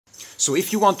So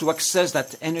if you want to access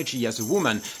that energy as a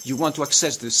woman, you want to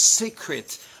access the sacred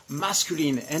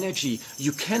masculine energy,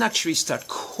 you can actually start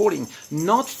calling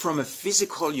not from a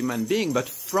physical human being, but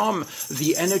from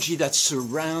the energy that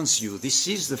surrounds you. This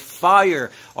is the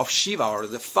fire of Shiva, or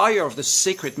the fire of the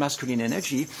sacred masculine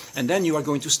energy, and then you are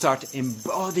going to start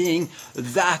embodying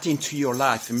that into your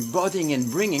life, embodying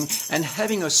and bringing and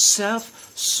having a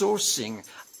self-sourcing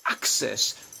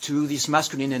access to this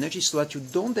masculine energy, so that you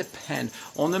don't depend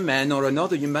on a man or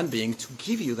another human being to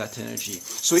give you that energy.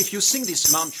 So if you sing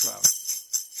this mantra,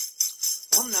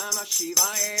 Om Namah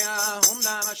Shivaya, Om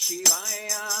Namah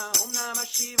Shivaya, Om Namah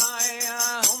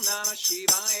Shivaya, Om Namah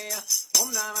Shivaya, Om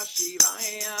Namah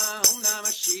Shivaya, Om Namah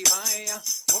Shivaya,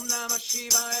 Om Namah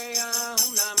Shivaya,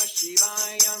 Om Namah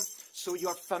Shivaya. So you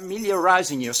are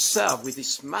familiarizing yourself with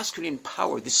this masculine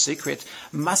power, this sacred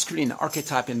masculine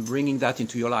archetype, and bringing that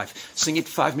into your life. Sing it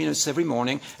 5 minutes every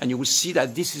morning, and you will see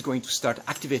that this is going to start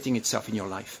activating itself in your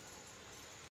life.